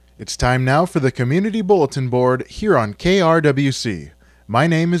It's time now for the Community Bulletin Board here on KRWC. My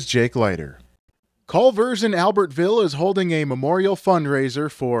name is Jake Leiter. Culver's in Albertville is holding a memorial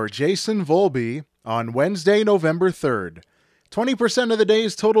fundraiser for Jason Volby on Wednesday, November 3rd. 20% of the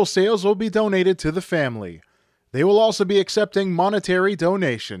day's total sales will be donated to the family. They will also be accepting monetary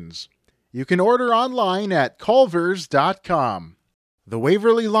donations. You can order online at culvers.com. The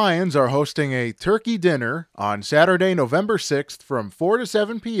Waverly Lions are hosting a turkey dinner on Saturday, November 6th from 4 to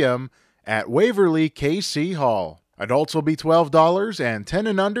 7 p.m. at Waverly KC Hall. Adults will be $12 and 10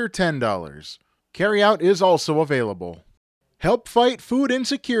 and under $10. Carryout is also available. Help fight food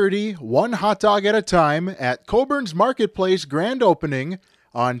insecurity one hot dog at a time at Coburn's Marketplace grand opening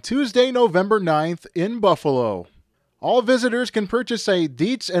on Tuesday, November 9th in Buffalo. All visitors can purchase a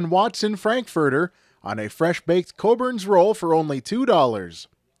Dietz & Watson Frankfurter on a fresh-baked Coburn's roll for only $2.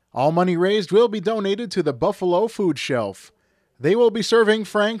 All money raised will be donated to the Buffalo Food Shelf. They will be serving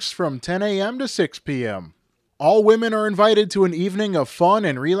Franks from 10 a.m. to 6 p.m. All women are invited to an evening of fun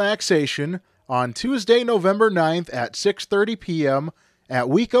and relaxation on Tuesday, November 9th at 6:30 p.m. at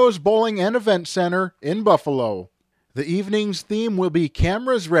Wico's Bowling and Event Center in Buffalo. The evening's theme will be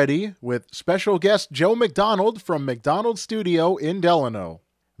Cameras Ready with special guest Joe McDonald from McDonald Studio in Delano.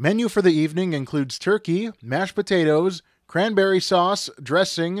 Menu for the evening includes turkey, mashed potatoes, cranberry sauce,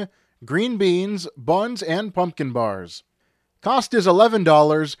 dressing, green beans, buns, and pumpkin bars. Cost is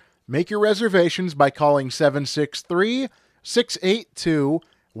 $11. Make your reservations by calling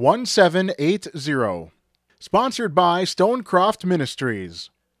 763-682-1780. Sponsored by Stonecroft Ministries.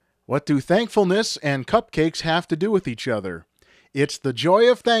 What do thankfulness and cupcakes have to do with each other? It's the Joy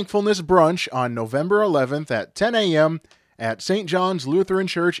of Thankfulness brunch on November 11th at 10 a.m. at St. John's Lutheran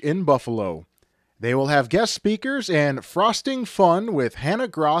Church in Buffalo. They will have guest speakers and frosting fun with Hannah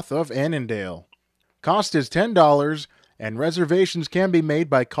Groth of Annandale. Cost is $10, and reservations can be made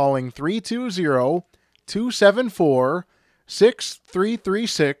by calling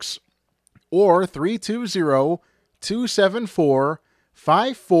 320-274-6336 or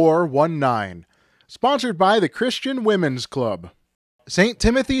 320-274-5419. Sponsored by the Christian Women's Club. St.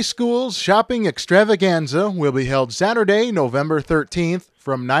 Timothy School's Shopping Extravaganza will be held Saturday, November 13th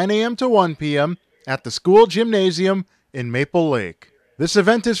from 9 a.m. to 1 p.m. at the school gymnasium in Maple Lake. This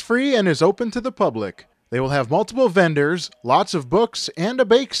event is free and is open to the public. They will have multiple vendors, lots of books, and a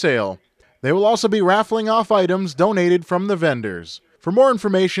bake sale. They will also be raffling off items donated from the vendors. For more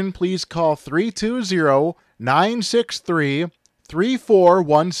information, please call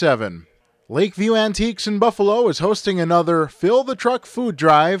 320-963-3417. Lakeview Antiques in Buffalo is hosting another Fill the Truck food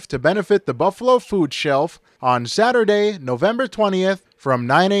drive to benefit the Buffalo Food Shelf on Saturday, November 20th from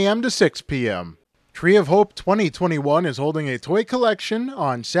 9 a.m. to 6 p.m. Tree of Hope 2021 is holding a toy collection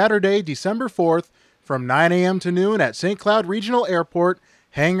on Saturday, December 4th from 9 a.m. to noon at St. Cloud Regional Airport,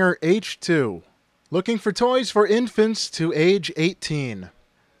 Hangar H2. Looking for toys for infants to age 18.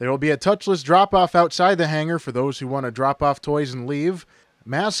 There will be a touchless drop-off outside the hangar for those who want to drop off toys and leave.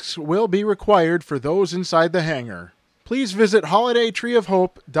 Masks will be required for those inside the hangar. Please visit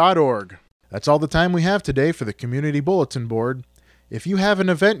holidaytreeofhope.org. That's all the time we have today for the Community Bulletin Board. If you have an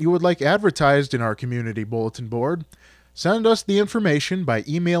event you would like advertised in our Community Bulletin Board, send us the information by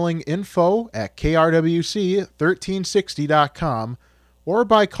emailing info@krwc1360.com or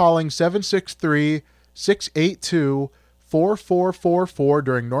by calling 763-682-4444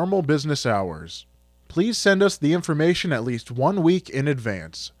 during normal business hours. Please send us the information at least 1 week in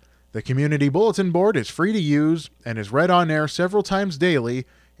advance. The Community Bulletin Board is free to use and is read on air several times daily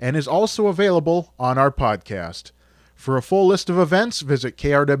and is also available on our podcast. For a full list of events, visit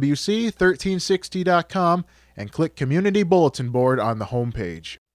krwc1360.com and click Community Bulletin Board on the homepage.